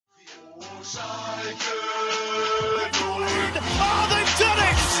Oh, they've done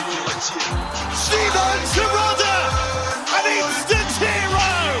it! Steven Terodde, an instant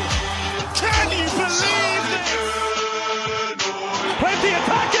hero! Can you believe this? Plenty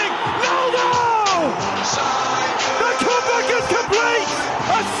attacking! No! The comeback is complete!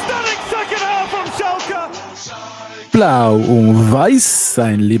 A stunning second half from Schalke! Blau und weiß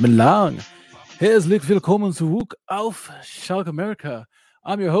sein Leben lang. Herzlich willkommen zurück auf Schalke America.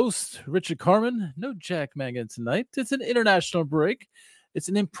 I'm your host, Richard Carmen. No Jack Mangan tonight. It's an international break. It's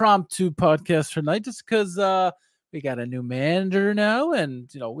an impromptu podcast tonight just because we got a new manager now. And,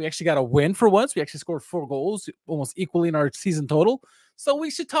 we actually got a win for once. We actually scored 4 goals, almost equally in our season total. So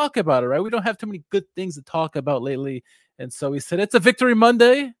we should talk about it, right? We don't have too many good things to talk about lately. And so we said it's a Victory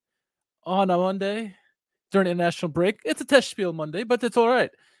Monday on a Monday during international break. It's a Testspiel Monday, but it's all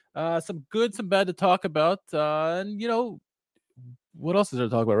right. Some good, some bad to talk about. And, what else is there to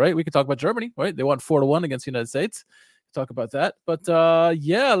talk about, right? We could talk about Germany, right? They won 4-1 against the United States. Talk about that. But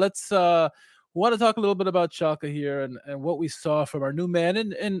let's want to talk a little bit about Schalke here and what we saw from our new man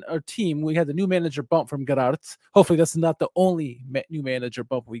and our team. We had the new manager bump from Gerard. Hopefully that's not the only new manager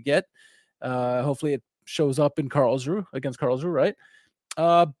bump we get. Hopefully it shows up in Karlsruhe, against Karlsruhe, right?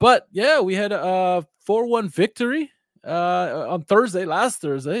 But yeah, we had a 4-1 victory on last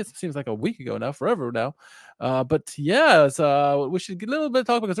Thursday. It seems like a week ago now, forever now. But yeah, we should get a little bit of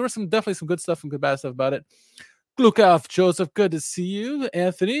talk because there was definitely some good stuff and good bad stuff about it. Glukov, Joseph, good to see you.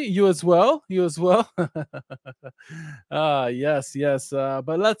 Anthony, you as well. Yes.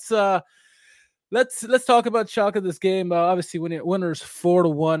 But let's talk about Schalke this game. Obviously, winners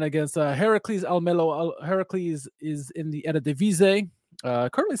 4-1 against Heracles Almelo. Heracles is in the Eredivisie.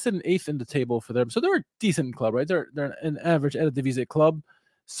 Currently sitting 8th in the table for them, so they're a decent club, right? They're an average Eredivisie club.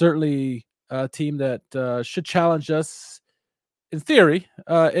 Certainly a team that should challenge us in theory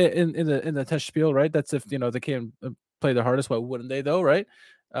in the Testspiel, right? That's if they can play their hardest. Why wouldn't they though, right?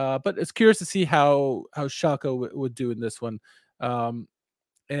 But it's curious to see how Schalke would do in this one.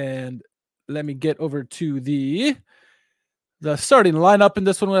 And let me get over to the starting lineup in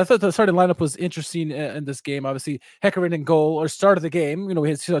this one. I thought the starting lineup was interesting in this game. Obviously, Häkkinen in goal, or start of the game.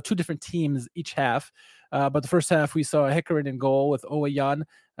 We saw 2 different teams each half. But the first half, we saw Häkkinen in goal with Owayan,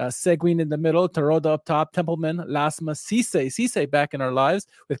 Seguin in the middle, Terodde up top, Tempelman, Lasma, Cisse back in our lives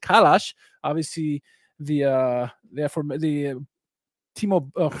with Kalash. Obviously, the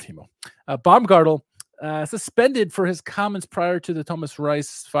Baumgartel suspended for his comments prior to the Thomas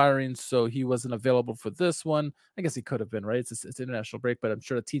Rice firing, so he wasn't available for this one. I guess he could have been, right? It's international break, but I'm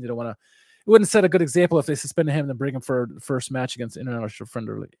sure the team didn't want to. It wouldn't set a good example if they suspended him and bring him for the first match against international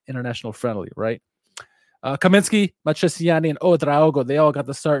friendly, right? Kaminsky, Matriciani, and Ouedraogo, they all got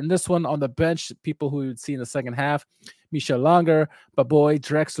the start in this one. On the bench, people who you'd see in the second half: Michel Langer, Baboy,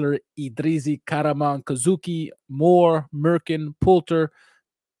 Drexler, Idrizi, Karaman, Kazuki, Moore, Merkin, Poulter,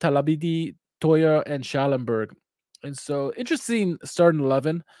 Talabidi, Toya, and Schallenberg. And so interesting starting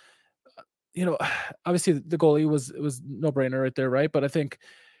 11. Obviously the goalie was no brainer right there, right? But I think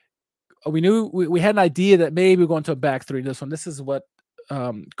we knew we had an idea that maybe we're going to a back 3 in this one. This is what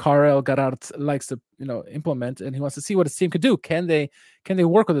Karel Gerard likes to implement, and he wants to see what his team could do. Can they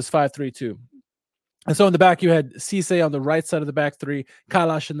work with this 5-3-2? And so in the back, you had Cisse on the right side of the back 3,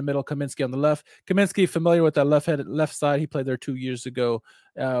 Kalash in the middle, Kaminsky on the left. Kaminsky, familiar with that left side. He played there 2 years ago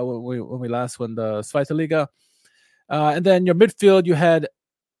when we last won the Zweite Liga. And then your midfield, you had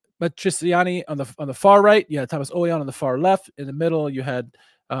Matriciani on the far right. You had Thomas Owayan on the far left. In the middle, you had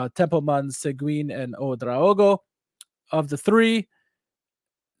Tempelman, Seguin, and Ouedraogo. Of the 3,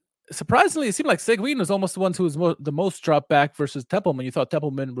 surprisingly, it seemed like Seguin was almost the one who was the most dropped back versus Tempelman. You thought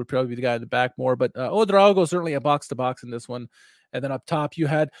Tempelman would probably be the guy in the back more, but Ouedraogo certainly a box-to-box in this one. And then up top, you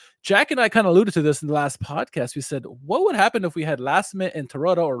had Jack and I kind of alluded to this in the last podcast. We said, what would happen if we had Lasma and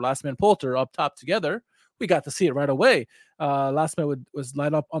Terodde or Lasma and Poulter up top together? We got to see it right away. Lasma was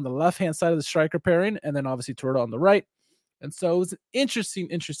lined up on the left-hand side of the striker pairing, and then obviously Terodde on the right. And so it was an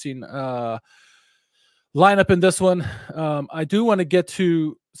interesting lineup in this one. I do want to get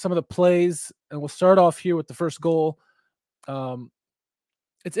to some of the plays, and we'll start off here with the first goal.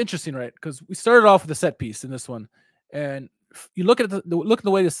 It's interesting, right? Because we started off with a set piece in this one, and you look at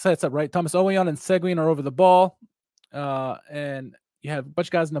the way this sets up, right? Thomas Owayan and Seguin are over the ball, and you have a bunch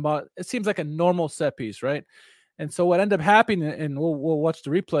of guys in the ball. It seems like a normal set piece, right? And so what ended up happening, and we'll watch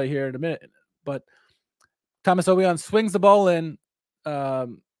the replay here in a minute, but Thomas Owayan swings the ball in.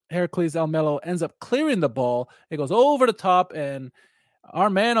 Heracles Almelo ends up clearing the ball. It goes over the top, and our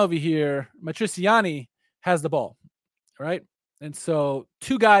man over here, Matriciani, has the ball, right? And so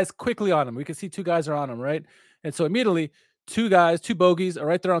 2 guys quickly on him. We can see 2 guys are on him, right? And so immediately two bogeys are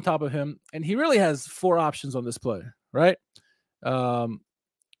right there on top of him, and he really has four options on this play, right? Um,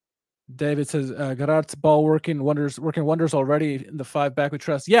 David says Gerard's ball working wonders already in the five back we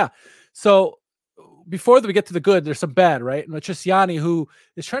trust. Yeah. So before we get to the good, there's some bad, right? Matriciani, who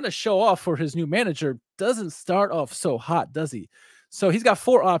is trying to show off for his new manager, doesn't start off so hot, does he? So he's got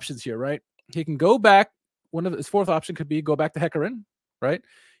four options here, right? He can go back. One of his fourth option could be go back to Heckerin, right?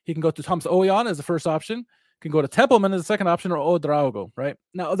 He can go to Thomas Oyan as the first option. Can go to Templeman as the second option, or Odrago, right?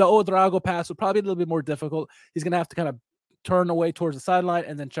 Now the Odrago pass would probably be a little bit more difficult. He's going to have to kind of turn away towards the sideline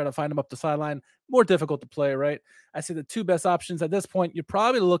and then try to find him up the sideline. More difficult to play, right? I say the two best options at this point, you're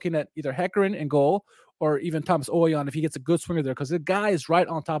probably looking at either Heckerin in goal or even Thomas Oyan if he gets a good swinger there, because the guy is right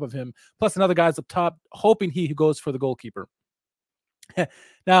on top of him. Plus another guy's up top, hoping he goes for the goalkeeper.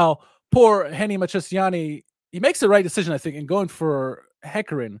 Now, poor Henny Matriciani, he makes the right decision, I think, in going for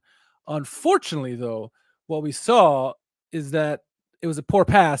Heckerin. Unfortunately, though, what we saw is that it was a poor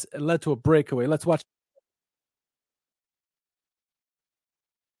pass and led to a breakaway. Let's watch.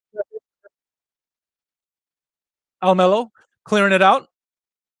 Almelo clearing it out.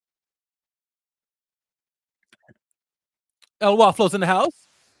 El Waflo's in the house.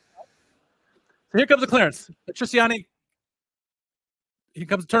 So here comes the clearance. Matriciani. Here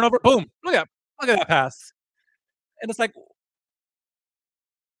comes the turnover. Boom. Look at that pass. And it's like,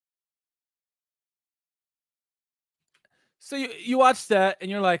 so you watch that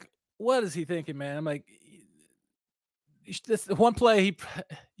and you're like, what is he thinking, man? I'm like, this one play,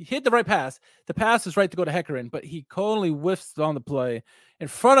 he hit the right pass. The pass is right to go to Heckerin, but he totally whiffs on the play in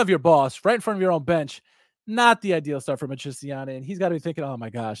front of your boss, right in front of your own bench. Not the ideal start for Matriciani. And he's got to be thinking, oh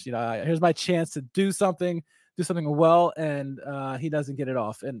my gosh, here's my chance to do something well, and he doesn't get it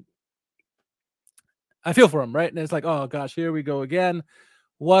off. And I feel for him, right? And it's like, oh gosh, here we go again.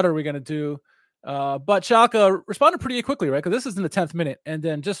 What are we gonna do? But Schalke responded pretty quickly, right? Because this is in the 10th minute, and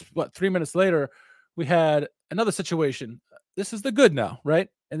then just 3 minutes later, we had another situation. This is the good now, right?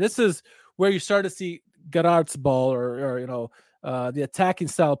 And this is where you start to see Gerard's ball, or the attacking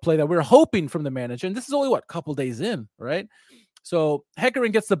style play that we're hoping from the manager. And this is only a couple days in, right? So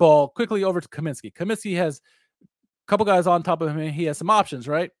Heckerin gets the ball quickly over to Kaminsky. Kaminsky has a couple guys on top of him. He has some options,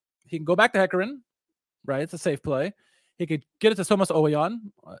 right? He can go back to Heckerin, right? It's a safe play. He could get it to Thomas Oyan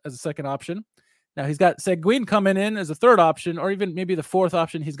as a second option. Now he's got Seguin coming in as a third option, or even maybe the fourth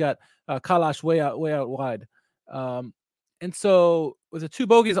option. He's got Kalash way out wide. And so with the two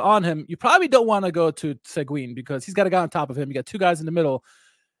bogeys on him, you probably don't want to go to Seguin because he's got a guy on top of him. You got two guys in the middle.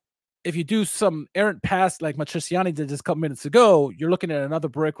 If you do some errant pass like Matriciani did just a couple minutes ago, you're looking at another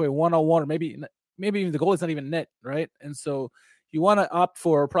breakaway 1-on-1, or maybe even the goal is not even net, right? And so you want to opt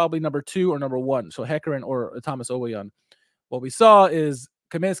for probably number 2 or number 1, so Heckerin or Thomas Owayan. What we saw is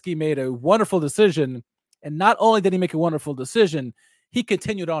Kaminsky made a wonderful decision, and not only did he make a wonderful decision, he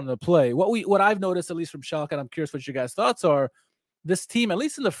continued on in the play. What I've noticed, at least from Schalke, and I'm curious what your guys' thoughts are, this team, at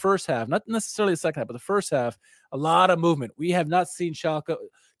least in the first half, not necessarily the second half, but the first half, a lot of movement. We have not seen Schalke.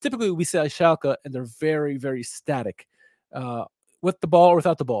 Typically, we see Schalke, and they're very, very static with the ball or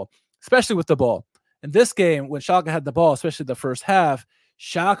without the ball, especially with the ball. In this game, when Schalke had the ball, especially the first half,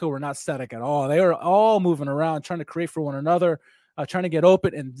 Schalke were not static at all. They were all moving around, trying to create for one another, trying to get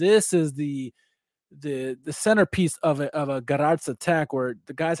open. And this is the centerpiece of a Gerard's attack, where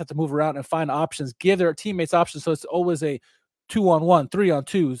the guys have to move around and find options, give their teammates options. So it's always a 2-on-1,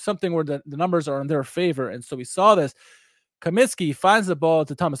 3-on-2, something where the numbers are in their favor. And so we saw this. Kaminsky finds the ball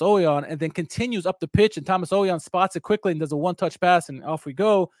to Thomas Oyan and then continues up the pitch, and Thomas Oyan spots it quickly and does a one-touch pass, and off we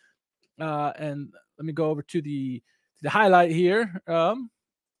go. And let me go over to the highlight here.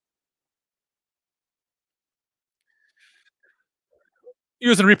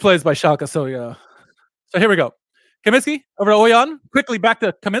 Using replays by Schalke. So yeah. So here we go. Kaminsky over to Oyan. Quickly back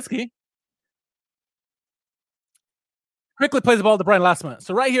to Kaminsky. Quickly plays the ball to Brian Lastman.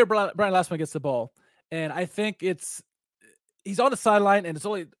 So right here, Brian Lastman gets the ball. And I think he's on the sideline, and it's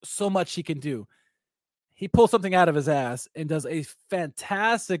only so much he can do. He pulls something out of his ass and does a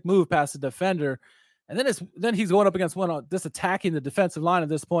fantastic move past the defender. And then he's going up against one, just attacking the defensive line at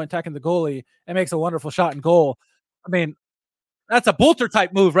this point, attacking the goalie, and makes a wonderful shot and goal. I mean, that's a Bolter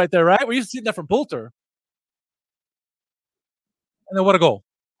type move right there, right? We used to see that from Bolter. And then what a goal,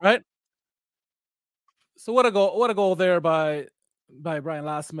 right? So what a goal there by Brian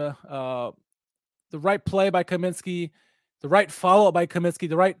Lasma. The right play by Kaminsky, the right follow-up by Kaminsky,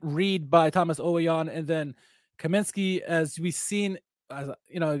 the right read by Thomas Owayan, and then Kaminsky, as we've seen,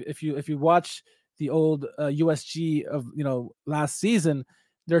 if you watch the old USG of last season,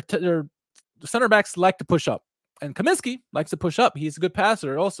 their center backs like to push up. And Kaminsky likes to push up. He's a good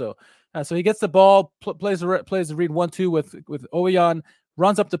passer also. So he gets the ball, plays the read 1-2 with Oyan,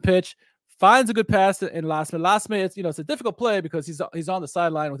 runs up the pitch, finds a good pass in Lasme. Lasme, it's a difficult play because he's on the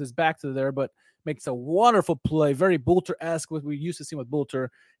sideline with his back to there, but makes a wonderful play, very Boulter-esque, what we used to see with Boulter.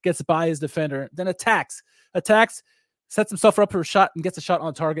 Gets by his defender, then attacks, sets himself up for a shot and gets a shot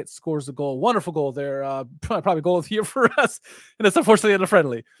on target, scores the goal. Wonderful goal there. Probably goal of the year for us, and it's unfortunately in a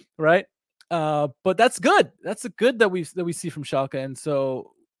friendly, right? But that's good. That's a good that we see from Schalke, and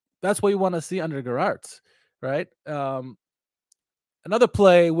so that's what we want to see under Gerards, right? Another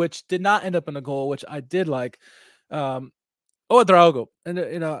play which did not end up in a goal, which I did like. Drago,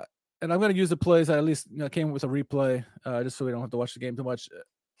 and and I'm going to use the plays that at least came with a replay, just so we don't have to watch the game too much.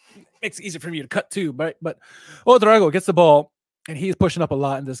 Makes it easier for me to cut too, right? But Drago gets the ball, and he's pushing up a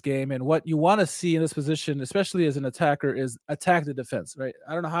lot in this game. And what you want to see in this position, especially as an attacker, is attack the defense, right?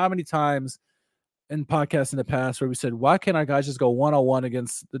 I don't know how many times in podcasts in the past where we said, why can't our guys just go one-on-one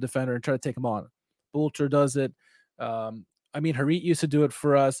against the defender and try to take him on? Boulter does it. Harit used to do it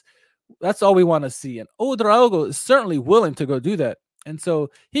for us. That's all we want to see. And Ouedraogo is certainly willing to go do that. And so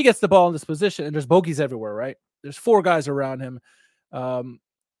he gets the ball in this position, and there's bogeys everywhere, right? There's 4 guys around him.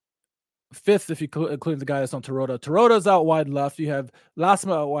 Fifth, if you include the guy that's on Terodde. Terodde's out wide left. You have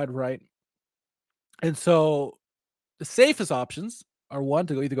Lasma out wide right. And so the safest options are one,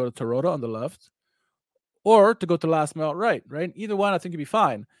 to either go to Terodde on the left or to go to Lasma out right? Either one I think would be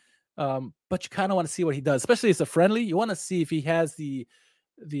fine. But you kind of want to see what he does, especially as a friendly. You want to see if he has the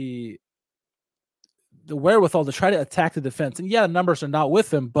wherewithal to try to attack the defense. And yeah, the numbers are not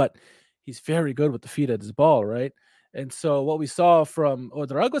with him, but he's very good with the feet at his ball, right? And so what we saw from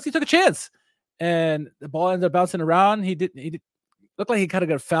Ouedraogo is he took a chance, and the ball ended up bouncing around. He looked like he kind of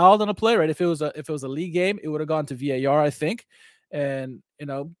got fouled on a play, right? If it was a league game, it would have gone to VAR, I think. And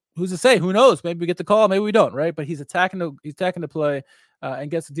who's to say? Who knows? Maybe we get the call, maybe we don't, right? But he's attacking the play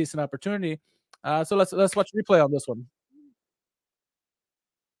and gets a decent opportunity. So let's watch replay on this one.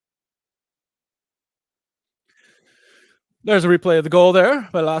 There's a replay of the goal there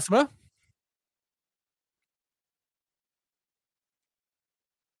by Lasma.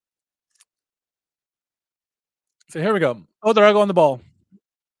 So here we go. Ouedraogo on the ball.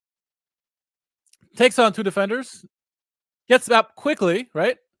 Takes on 2 defenders. Gets up quickly,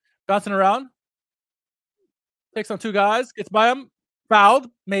 right? Bouncing around. Takes on 2 guys. Gets by him. Fouled.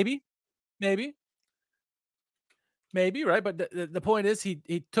 Maybe, right? But the point is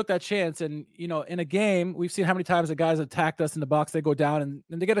he took that chance. And, in a game, we've seen how many times the guys attacked us in the box. They go down and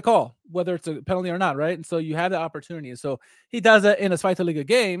they get a call, whether it's a penalty or not, right? And so you have the opportunity. And so he does that in a Zweite Liga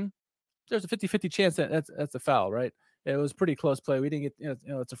game. There's a 50-50 chance that that's a foul, right? It was pretty close play. We didn't get,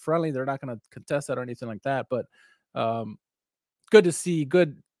 it's a friendly. They're not going to contest that or anything like that. But good to see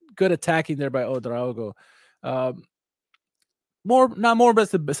good attacking there by Ouedraogo. Not more, but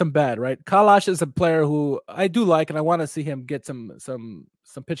some bad, right? Kalash is a player who I do like, and I want to see him get some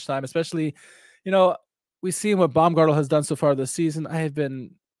pitch time, especially, we see what Baumgartel has done so far this season. I have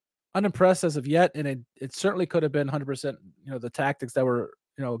been unimpressed as of yet, and it certainly could have been 100%, the tactics that were,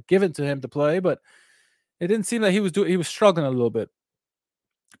 given to him to play, but it didn't seem that he was struggling a little bit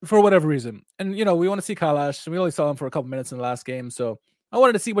for whatever reason. And, we want to see Kalash. We only saw him for a couple minutes in the last game, so I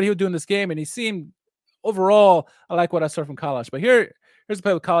wanted to see what he would do in this game, and he seemed, overall, I like what I saw from Kalash. But here's the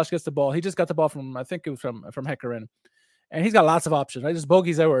play with Kalash gets the ball. He just got the ball from, I think it was from Hecarin, and he's got lots of options, right? Just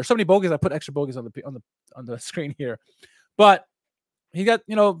bogeys everywhere. So many bogeys, I put extra bogeys on the screen here. But he got,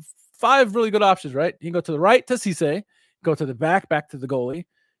 5 really good options, right? He can go to the right to Cisse, go to the back to the goalie.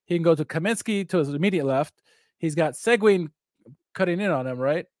 He can go to Kaminsky to his immediate left. He's got Seguin cutting in on him,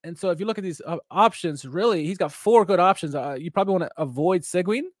 right? And so if you look at these options, really, he's got 4 good options. You probably want to avoid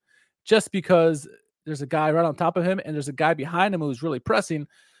Seguin just because there's a guy right on top of him and there's a guy behind him who's really pressing.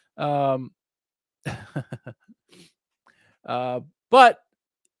 But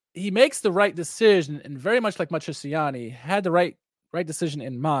he makes the right decision, and very much like Matriciani, had the right decision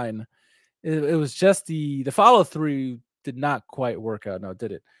in mind. It was just the follow through did not quite work out. No,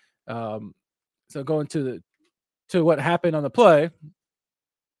 did it? So going to what happened on the play.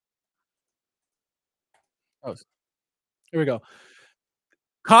 Oh, here we go.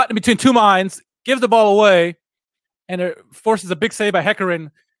 Caught in between 2 minds, gives the ball away, and it forces a big save by Hecarin.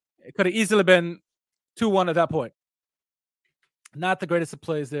 It could have easily been 2-1 at that point. Not the greatest of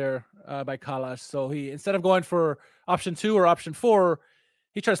plays there by Kalash. So he, instead of going for option 2 or option 4,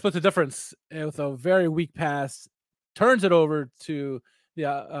 he tried to split the difference with a very weak pass, turns it over to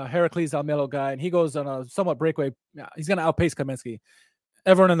the Heracles Almelo guy, and he goes on a somewhat breakaway. He's going to outpace Kaminsky.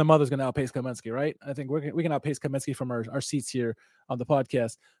 everyone and the mother's going to outpace Kaminsky, right? I think we can outpace Kaminsky from our seats here on the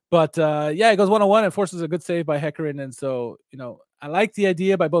podcast. But yeah, it goes 1-on-1 and forces a good save by Hekarin. And so, I like the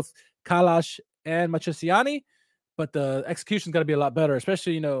idea by both Kalash and Matriciani, but the execution's got to be a lot better,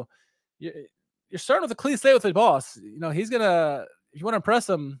 especially, you're starting with a clean slate with the boss. He's going to, if you want to impress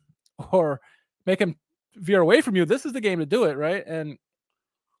him or make him veer away from you, this is the game to do it, right? And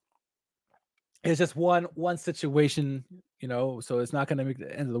it's just one situation, so it's not going to make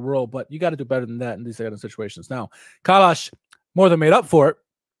the end of the world, but you got to do better than that in these kind of situations. Now, Kalash more than made up for it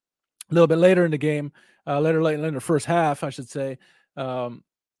a little bit later in the game, later in the first half, I should say.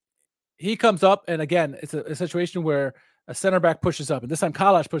 He comes up, and again, it's a situation where a center back pushes up, and this time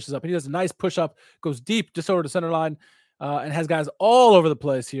Kalash pushes up, and he does a nice push up, goes deep just over the center line, and has guys all over the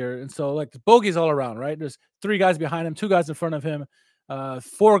place here. And so, like, the bogey's all around, right? There's 3 guys behind him, 2 guys in front of him,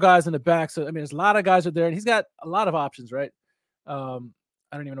 4 guys in the back. So, I mean, there's a lot of guys are there, and he's got a lot of options, right? I don't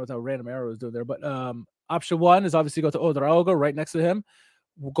even know what that random arrow is doing there, but option 1 is obviously go to Odraogo right next to him.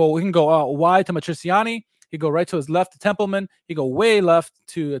 We can go out wide to Matriciani. He go right to his left to Templeman. He go way left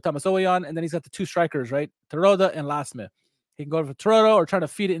to Thomas Oyan, and then he's got the 2 strikers, right? Teroda and Lasme. He can go for Teroda or try to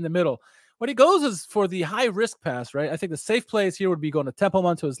feed it in the middle. What he goes is for the high risk pass, right? I think the safe plays here would be going to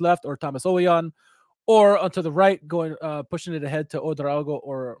Templeman to his left or Thomas Oyan, or onto the right, going pushing it ahead to Odraogo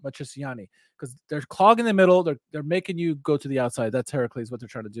or Matriciani, because they're clogging the middle. They're making you go to the outside. That's Heracles, what they're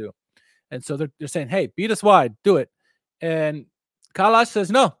trying to do. And so they're saying, hey, beat us wide, do it. And Kalash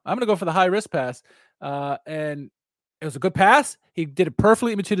says, no, I'm going to go for the high risk pass. And it was a good pass. He did it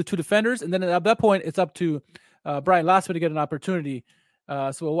perfectly between the 2 defenders. And then at that point, it's up to Brian Lasman to get an opportunity.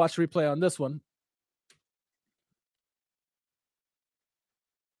 So we'll watch the replay on this one.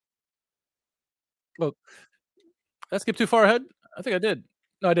 Oh, did I skip too far ahead? I think I did.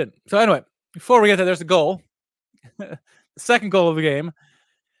 No, I didn't. So anyway, before we get there, there's a goal. The second goal of the game.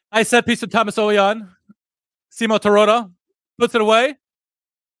 Nice set piece to Thomas Oyan. Simo Teroda puts it away.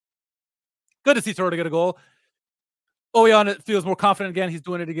 Good to see Teroda get a goal. Oyan feels more confident again. He's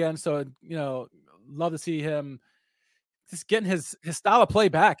doing it again. So, love to see him just getting his style of play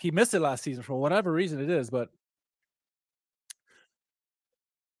back. He missed it last season for whatever reason it is, but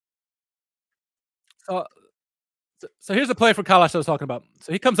so here's the play for Kalash I was talking about.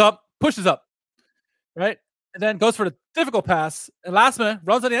 So he comes up, pushes up, right? And then goes for the difficult pass. And Lasma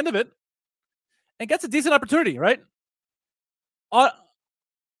runs on the end of it and gets a decent opportunity, right? On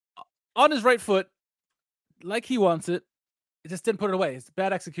his right foot, like he wants it. It just didn't put it away. It's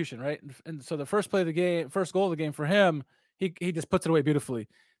bad execution, right? And so the first play of the game, first goal of the game for him, he just puts it away beautifully.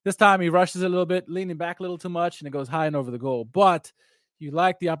 This time he rushes it a little bit, leaning back a little too much, and it goes high and over the goal. But you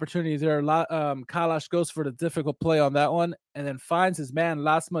like the opportunity there. Kalash goes for the difficult play on that one, and then finds his man.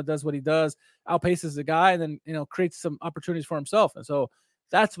 Lasma does what he does, outpaces the guy, and then creates some opportunities for himself. And so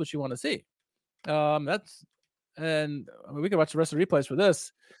that's what you want to see. We can watch the rest of the replays for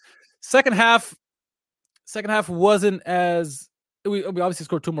this. Second half wasn't as we obviously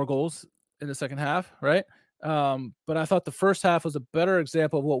scored 2 more goals in the second half, right? But I thought the first half was a better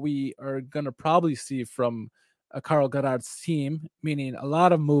example of what we are going to probably see from a Carl Gerhardt's team, meaning a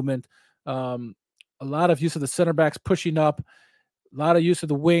lot of movement, a lot of use of the center backs pushing up, a lot of use of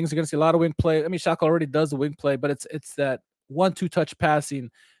the wings. You're going to see a lot of wing play. I mean, Schalke already does the wing play, but it's that 1-2 touch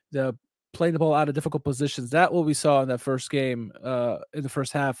passing, the playing the ball out of difficult positions. That's what we saw in that first game, in the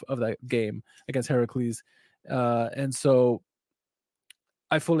first half of that game against Heracles. And so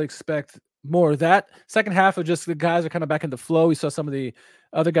I fully expect more of that. Second half of just the guys are kind of back into flow. We saw some of the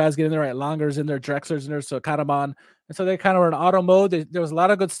other guys get in there, right? Langer's in there, Drexler's in there, so Karaman. And so they kind of were in auto mode. There was a lot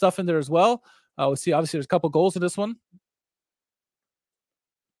of good stuff in there as well. We'll see, obviously, there's a couple goals in this one.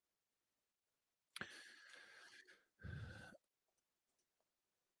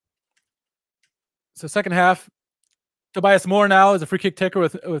 So second half, Tobias Moore now is a free kick taker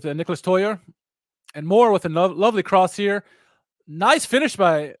with Nicholas Toyer. And Moore with a lovely cross here. Nice finish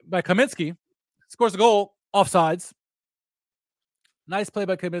by Kaminsky. Scores a goal, offsides. Nice play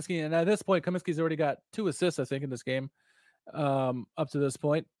by Kaminsky. And at this point, Kaminsky's already got 2 assists, I think, in this game up to this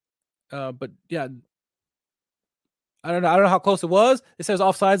point. But yeah, I don't know how close it was. It says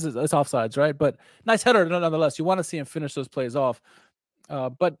offsides. It's offsides, right? But nice header nonetheless. You want to see him finish those plays off.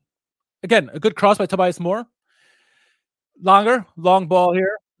 But again, a good cross by Tobias Moore. Long ball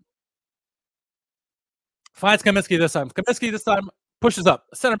here. Finds Kaminsky this time. Kaminsky this time pushes up.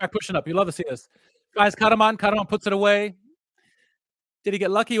 Center back pushing up. You love to see this. Finds Karaman. Karaman puts it away. Did he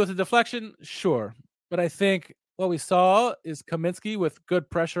get lucky with the deflection? Sure. But I think what we saw is Kaminsky with good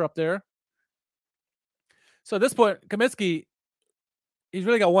pressure up there. So at this point, Kaminsky, he's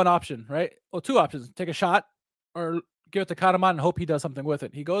really got one option, right? Well, 2 options. Take a shot or give it to Karaman and hope he does something with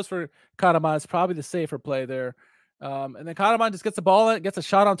it. He goes for Karaman. It's probably the safer play there. And then Karaman just gets the ball, gets a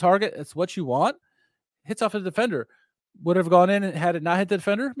shot on target. It's what you want. Hits off the defender. Would have gone in and had it not hit the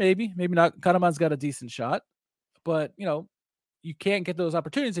defender? Maybe not. Karaman's got a decent shot, but you can't get those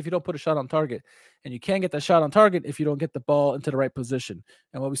opportunities if you don't put a shot on target, and you can't get that shot on target if you don't get the ball into the right position.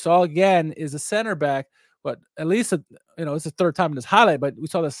 And what we saw again is a center back, but at least it's the third time in this highlight, but we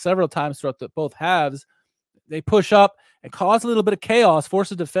saw this several times throughout both halves. They push up and cause a little bit of chaos, force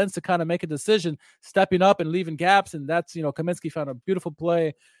the defense to kind of make a decision, stepping up and leaving gaps. And that's, Kaminsky found a beautiful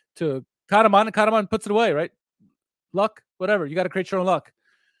play to Karaman, and Karaman puts it away, right? Luck, whatever. You got to create your own luck.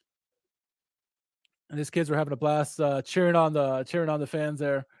 And these kids were having a blast, cheering on the fans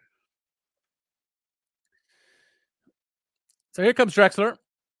there. So here comes Drexler,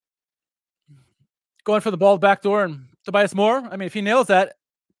 going for the ball back door, and Tobias Moore. I mean, if he nails that,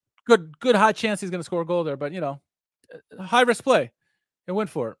 good high chance he's going to score a goal there. But high risk play, and went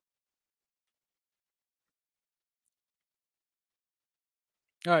for it.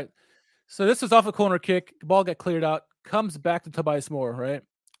 All right. So this was off a corner kick. The ball got cleared out. Comes back to Tobias Moore, right?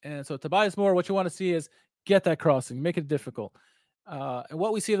 And so Tobias Moore, what you want to see is get that crossing, make it difficult. And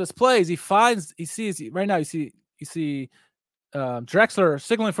what we see in this play is right now. You see Drexler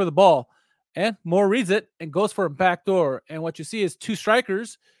signaling for the ball, and Moore reads it and goes for a back door. And what you see is two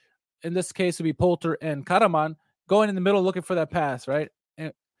strikers, in this case would be Poulter and Karaman, going in the middle looking for that pass, right?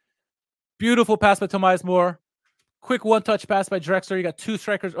 And beautiful pass by Tobias Moore. Quick one-touch pass by Drexler. You got two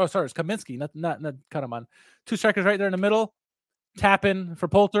strikers. Oh, sorry, it's Kaminsky, not Karaman. Two strikers right there in the middle. Tap in for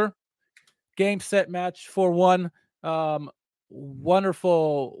Poulter. Game, set, match, 4-1.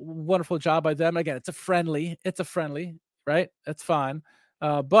 Wonderful job by them. Again, it's a friendly, right? That's fine.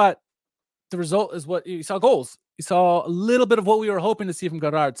 But the result is what you saw: goals. You saw a little bit of what we were hoping to see from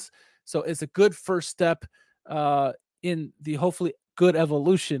Gerrards. So it's a good first step in the hopefully good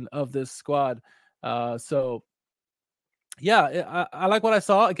evolution of this squad. So yeah, I like what I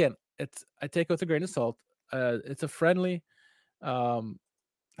saw. Again, I take it with a grain of salt. It's a friendly.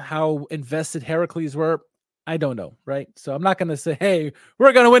 How invested Heracles were, I don't know, right? So I'm not going to say, hey,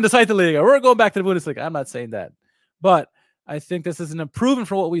 we're going to win the Zweite, we're going back to the Bundesliga. I'm not saying that. But I think this is an improvement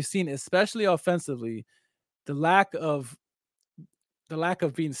from what we've seen, especially offensively. The lack of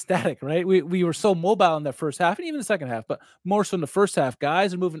being static, right? We were so mobile in the first half and even the second half, but more so in the first half.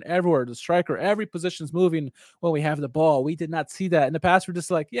 Guys are moving everywhere. The striker, every position's moving when we have the ball. We did not see that. In the past, we're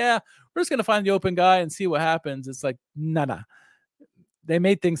just like, yeah, we're just going to find the open guy and see what happens. It's like, nah. They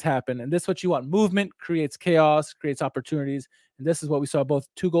made things happen. And this is what you want. Movement creates chaos, creates opportunities. And this is what we saw, both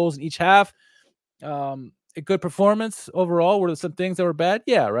 2 goals in each half. A good performance overall. Were there some things that were bad?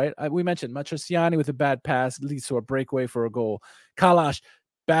 Yeah, right. We mentioned Matriciani with a bad pass leads to a breakaway for a goal. Kalash,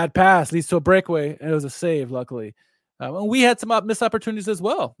 bad pass leads to a breakaway, and it was a save, luckily. And we had some missed opportunities as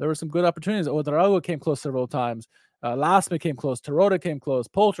well. There were some good opportunities. Odrago came close several times. Lasma came close. Tarota came close.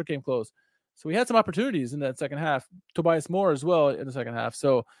 Poulter came close. So we had some opportunities in that second half. Tobias Moore as well in the second half.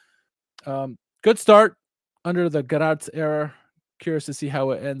 So good start under the Gerrards era. Curious to see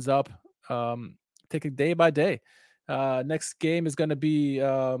how it ends up. Taking day by day. Next game is going to be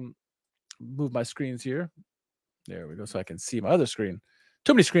move my screens here. There we go, so I can see my other screen.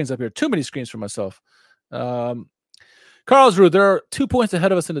 Too many screens up here. Too many screens for myself. Karlsruhe, they're 2 points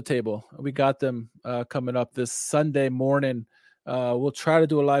ahead of us in the table. We got them coming up this Sunday morning. We'll try to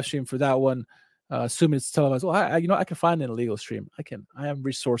do a live stream for that one, assuming it's televised. Well, I can find an illegal stream. I am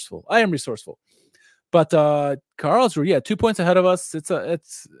resourceful. But Karlsruhe, yeah, 2 points ahead of us. It's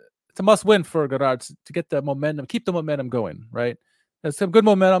a must win for Gerrards to get the momentum, keep the momentum going, right? There's some good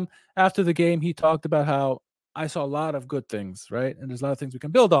momentum. After the game, he talked about how I saw a lot of good things, right? And there's a lot of things we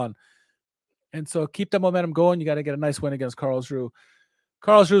can build on. And so keep the momentum going. You got to get a nice win against Karlsruhe.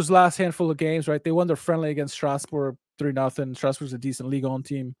 Karlsruhe's last handful of games, right? They won their friendly against Strasbourg 3-0. Strasbourg's a decent league on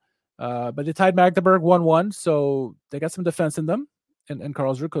team. But they tied Magdeburg 1-1. So they got some defense in them in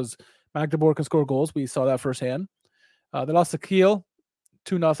Karlsruhe because Magdeburg can score goals. We saw that firsthand. They lost to Kiel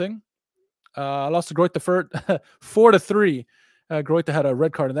 2-0. Lost to Greuther Fürth 4-3. Greuther had a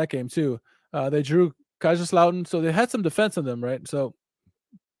red card in that game too. They drew Kaiserslautern, so they had some defense in them, right? So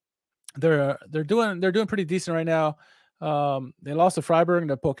they're doing pretty decent right now. They lost to Freiburg in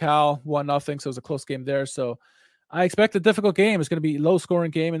the Pokal 1-0, so it was a close game there. So I expect a difficult game. It's going to be a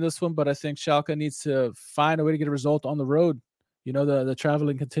low-scoring game in this one, but I think Schalke needs to find a way to get a result on the road. The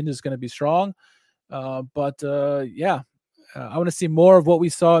traveling contingent is going to be strong. Yeah. I want to see more of what we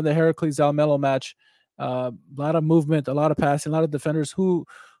saw in the Heracles Almelo match. A lot of movement, a lot of passing, a lot of defenders. Who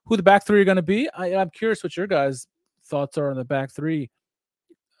the back three are going to be? I'm curious what your guys' thoughts are on the back three.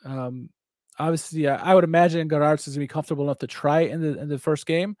 I obviously, I would imagine Gerards is going to be comfortable enough to try in the first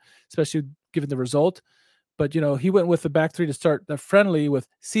game, especially given the result. But he went with the back three to start the friendly with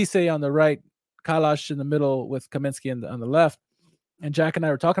Cisse on the right, Kalash in the middle with Kaminsky on the left. And Jack and I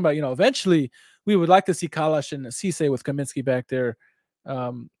were talking about, eventually we would like to see Kalash and Cisse with Kaminsky back there,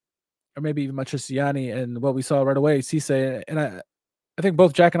 or maybe even Matriciani. And what we saw right away, Cisse, and I think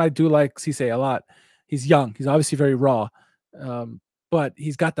both Jack and I do like Cisse a lot. He's young. He's obviously very raw, but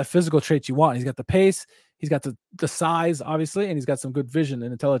he's got the physical traits you want. He's got the pace. He's got the size, obviously, and he's got some good vision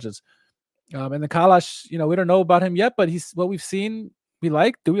and intelligence. And the Kalash, we don't know about him yet, but he's what we've seen. We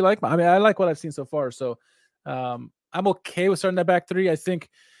like. Do we like? I mean, I like what I've seen so far. So I'm okay with starting that back three. I think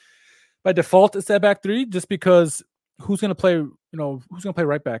by default it's that back three, just because who's going to play? Who's going to play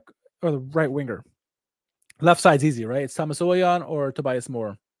right back or the right winger? Left side's easy, right? It's Thomas Oyan or Tobias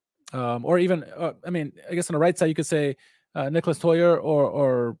Moore, or even I guess on the right side you could say Nicholas Toyer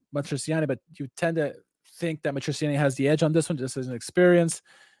or Matriciani, but you tend to think that Matriciani has the edge on this one just as an experience.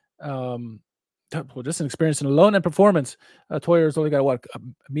 Just an experience alone and performance. Toyer's only got a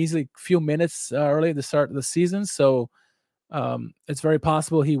measly few minutes early at the start of the season, so it's very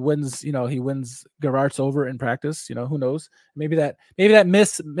possible he wins. He wins Gerards over in practice. Who knows? Maybe that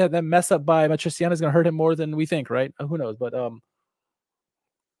mess up by Matriciani is going to hurt him more than we think, right? Who knows? But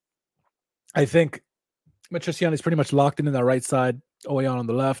I think Matriciani is pretty much locked in that right side, Oyan on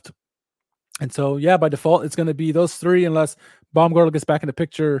the left. And so, by default, it's going to be those three unless Baumgartl gets back in the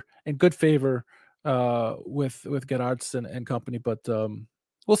picture in good favor with Gerards and company. But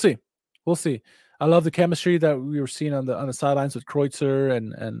we'll see. I love the chemistry that we were seeing on the sidelines with Kreutzer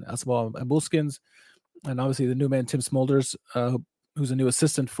and Asbal and Bulskins, and obviously the new man Tim Smulders, who's a new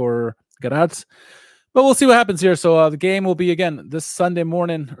assistant for Gerards. But we'll see what happens here. So the game will be again this Sunday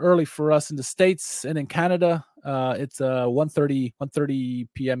morning, early for us in the States, and in Canada, it's a 1:30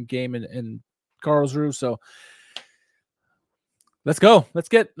 p.m. game in Karlsruhe. So let's go. Let's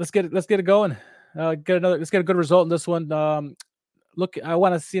get it going. Let's get a good result in this one. Look, I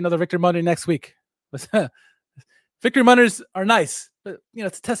want to see another Victory Monday next week. Victory Mondays are nice, but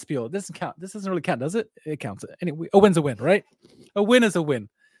it's a Testspiel. It doesn't count. This doesn't really count, does it? It counts. Anyway, a win's a win, right? A win is a win.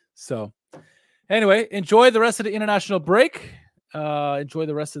 So anyway, enjoy the rest of the international break. Enjoy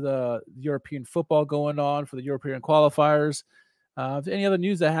the rest of the European football going on for the European qualifiers. If any other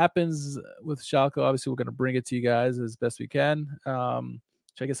news that happens with Schalke, obviously we're going to bring it to you guys as best we can. Try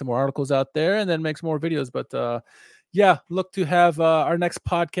to get some more articles out there and then make some more videos. But look to have our next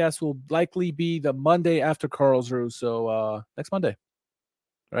podcast will likely be the Monday after Karlsruhe. So next Monday,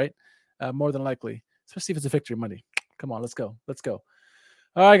 right? More than likely, especially if it's a Victory Monday. Come on, let's go.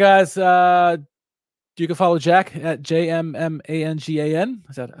 All right, guys. You can follow Jack at JMMANGAN.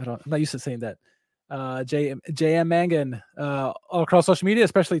 I'm not used to saying that. JM Mangan all across social media,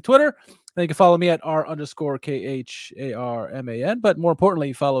 especially Twitter. Then you can follow me at R_KHARMAN. But more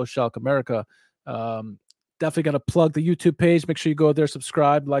importantly, follow Schalke America. Definitely going to plug the YouTube page. Make sure you go there,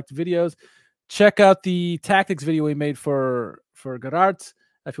 subscribe, like the videos. Check out the tactics video we made for Gerards.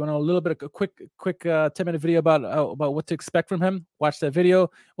 If you want a little bit of a quick 10-minute video about what to expect from him, watch that video.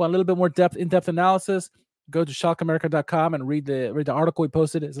 Want a little bit more in-depth analysis, go to schalkeamerica.com and read the article we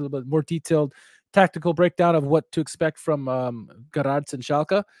posted. It's a little bit more detailed tactical breakdown of what to expect from Gerards and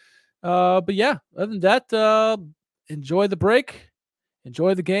Schalke. But yeah, other than that, enjoy the break,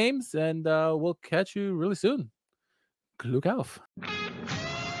 enjoy the games, and we'll catch you really soon. Glück auf.